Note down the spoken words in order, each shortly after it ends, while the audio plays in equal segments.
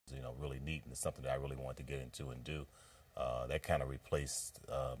really neat, and it's something that I really wanted to get into and do. That kind of replaced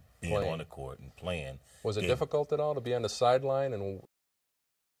being on the court and playing. Was it difficult at all to be on the sideline and?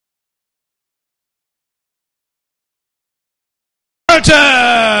 Cureton!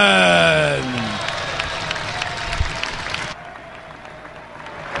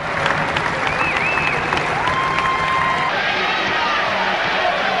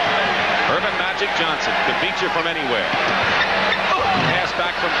 Johnson can beat you from anywhere. Pass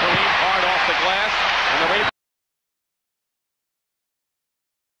back from Kareem, hard off the glass, and the rebound.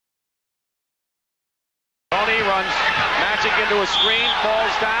 Tony runs Magic into a screen,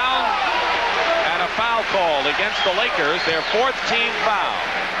 falls down, and a foul called against the Lakers, their fourth team foul.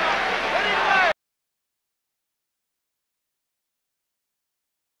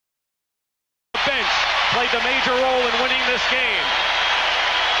 The bench played the major role in winning this game.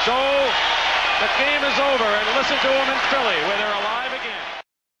 So the game is over, and listen to them in Philly, where they're alive again.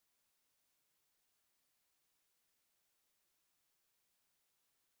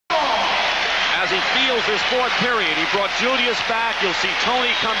 As he feels his fourth period, he brought Julius back. You'll see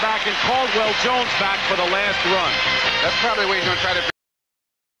Tony come back and Caldwell Jones back for the last run. That's probably what he's going to try to do.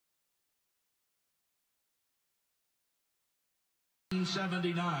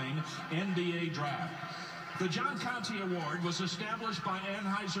 1979 NBA Draft. The John Conte Award was established by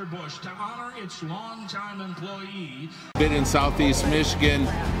Anheuser-Busch to honor its longtime employee. Been in Southeast Michigan,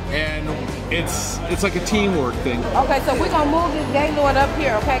 and it's like a teamwork thing. Okay, so we're going to move this Gaylord up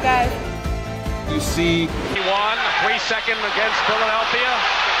here, okay, guys? You see... 3-second against Philadelphia.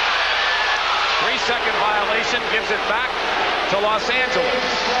 3-second violation gives it back to Los Angeles.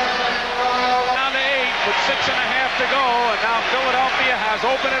 Down to 8 with 6.5 to go, and now Philadelphia has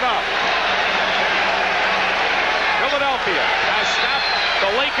opened it up. Philadelphia has snapped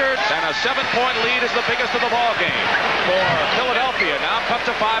the Lakers, and a 7-point lead is the biggest of the ball game for Philadelphia. Now cut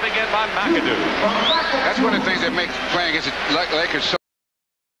to 5 again by McAdoo. That's one of the things that makes playing against the Lakers so.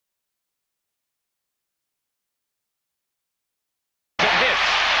 Hits.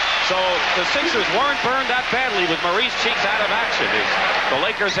 So the Sixers weren't burned that badly with Maurice Cheeks out of action, as the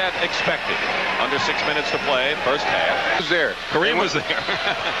Lakers had expected. Under 6 minutes to play, first half. Who's there? Kareem was there.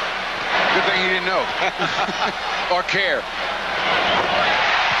 Good thing he didn't know or care.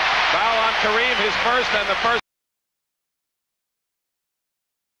 Foul on Kareem, his first, and the first.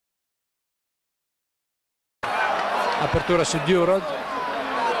 Apertura su Durod,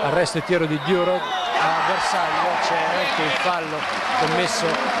 arresto e tiro di Durod, a bersaglio c'è anche il fallo commesso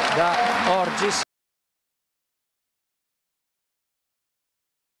da Orgis.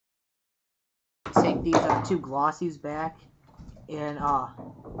 Take these two glossies back and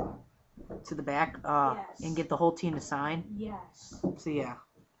to the back and get the whole team to sign. Yes. So yeah.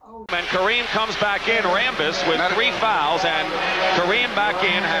 And Kareem comes back in, Rambis with 3 fouls, and Kareem back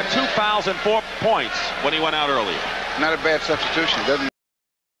in had 2 fouls and 4 points when he went out earlier. Not a bad substitution, doesn't it?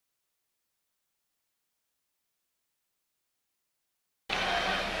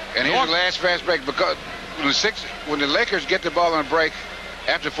 And here's the last fast break, because when the Lakers get the ball on a break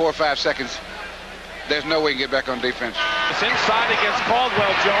after 4 or 5 seconds, there's no way he can get back on defense. It's inside against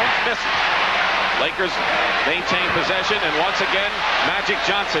Caldwell Jones, misses. Lakers maintain possession, and once again, Magic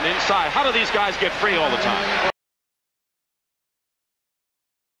Johnson inside. How do these guys get free all the time?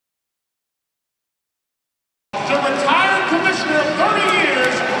 The retired commissioner of 30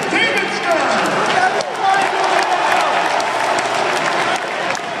 years, David Stern.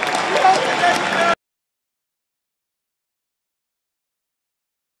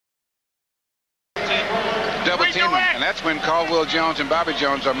 Double team him, and that's when Caldwell Jones and Bobby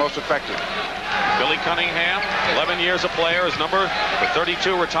Jones are most effective. Billy Cunningham, 11 years a player, is number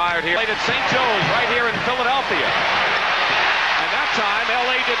 32, retired here. Played at St. Joe's right here in Philadelphia. And that time,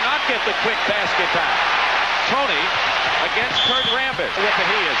 L.A. did not get the quick basket back. Tony against Kurt Rambis. What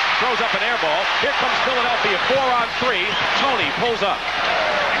he is. Throws up an air ball. Here comes Philadelphia, 4-on-3. Tony pulls up.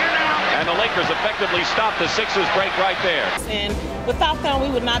 And the Lakers effectively stopped the Sixers break right there. And without them, we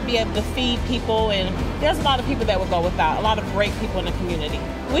would not be able to feed people, and there's a lot of people that would go without, a lot of great people in the community.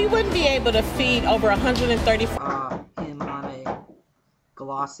 We wouldn't be able to feed over 130. Him on a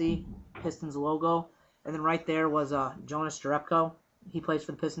glossy Pistons logo, and then right there was Jonas Jerebko. He plays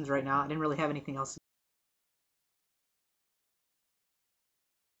for the Pistons right now. I didn't really have anything else.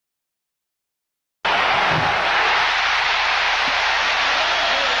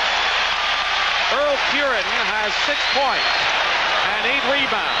 Earl Cureton has 6 points and 8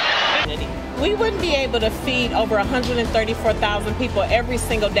 rebounds. We wouldn't be able to feed over 134,000 people every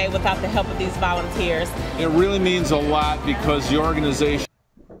single day without the help of these volunteers. It really means a lot because the organization...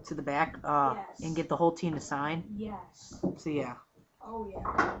 To the back and get the whole team to sign. Yes. So yeah. Oh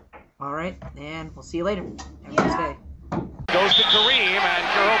yeah. All right, and we'll see you later. Have a nice day. Goes to Kareem, and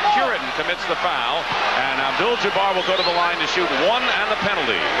Earl Cureton commits the foul. And Abdul-Jabbar will go to the line to shoot one and the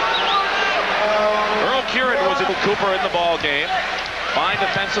penalty. Earl Cureton was with Cooper in the ball game. Fine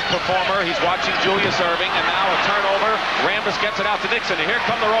defensive performer. He's watching Julius Erving, and now a turnover. Rambis gets it out to Nixon, and here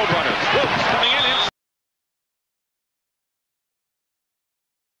come the Roadrunners. Whoops, coming in.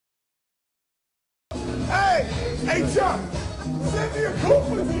 Hey, Chuck, send me a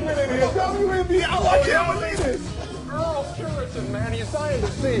Cooper's in here. WNBA, I can't believe this. Earl Cureton, man, he's dying to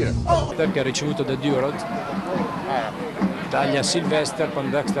see you. Che ha ricevuto da Durod, taglia a Sylvester, quando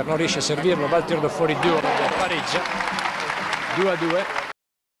Dexter non riesce a servirlo, va il tiro da fuori Durod, pareggia, 2-2.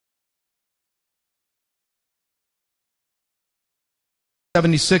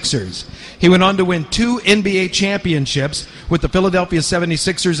 '76ers. He went on to win 2 NBA championships with the Philadelphia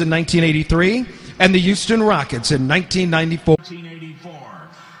 76ers in 1983 and the Houston Rockets in 1994. 1984.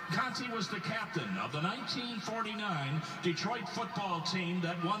 Conti was the captain of the 1949 Detroit football team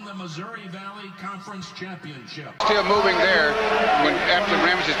that won the Missouri Valley Conference Championship. Still moving there after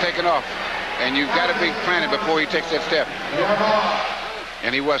Rambis is taken off. And you've got to be planted before he takes that step.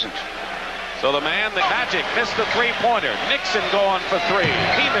 And he wasn't. So the man, the Magic, missed the three-pointer. Nixon going for three.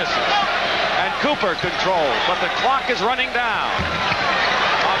 He misses. And Cooper controls, but the clock is running down.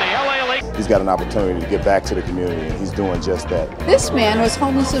 On the LA Lakers. He's got an opportunity to get back to the community, and he's doing just that. This man was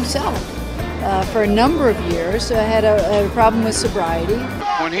homeless himself for a number of years. Had a problem with sobriety.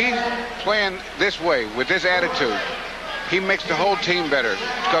 When he's playing this way, with this attitude, he makes the whole team better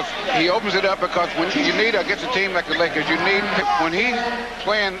because he opens it up. Because when you need against a team like the Lakers, you need, when he's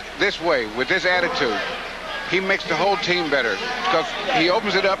playing this way with this attitude, he makes the whole team better because he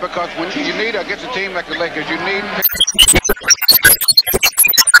opens it up. Because when you need against a team like the Lakers, you need.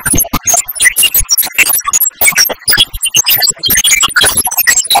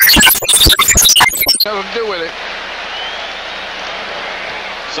 Nothing to do with it.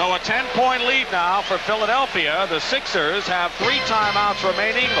 So a 10-point lead now for Philadelphia. The Sixers have 3 timeouts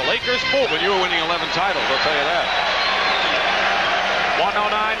remaining. The Lakers 4. When you were winning 11 titles, I'll tell you that.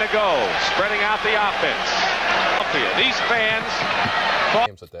 1:09 to go. Spreading out the offense. These fans.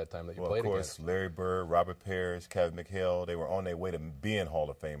 Games at that time that you played against. Of course, Larry Bird, Robert Parrish, Kevin McHale, they were on their way to being Hall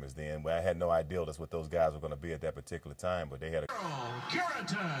of Famers then. I had no idea that's what those guys were going to be at that particular time, but they had a...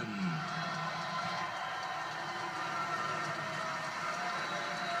 Cureton.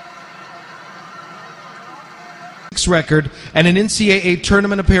 Record and an NCAA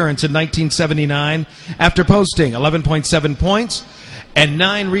tournament appearance in 1979 after posting 11.7 points and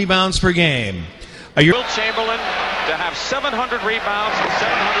 9 rebounds per game. Will Chamberlain to have 700 rebounds and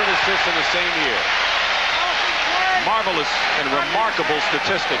 700 assists in the same year. Marvelous and remarkable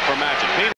statistic for Magic.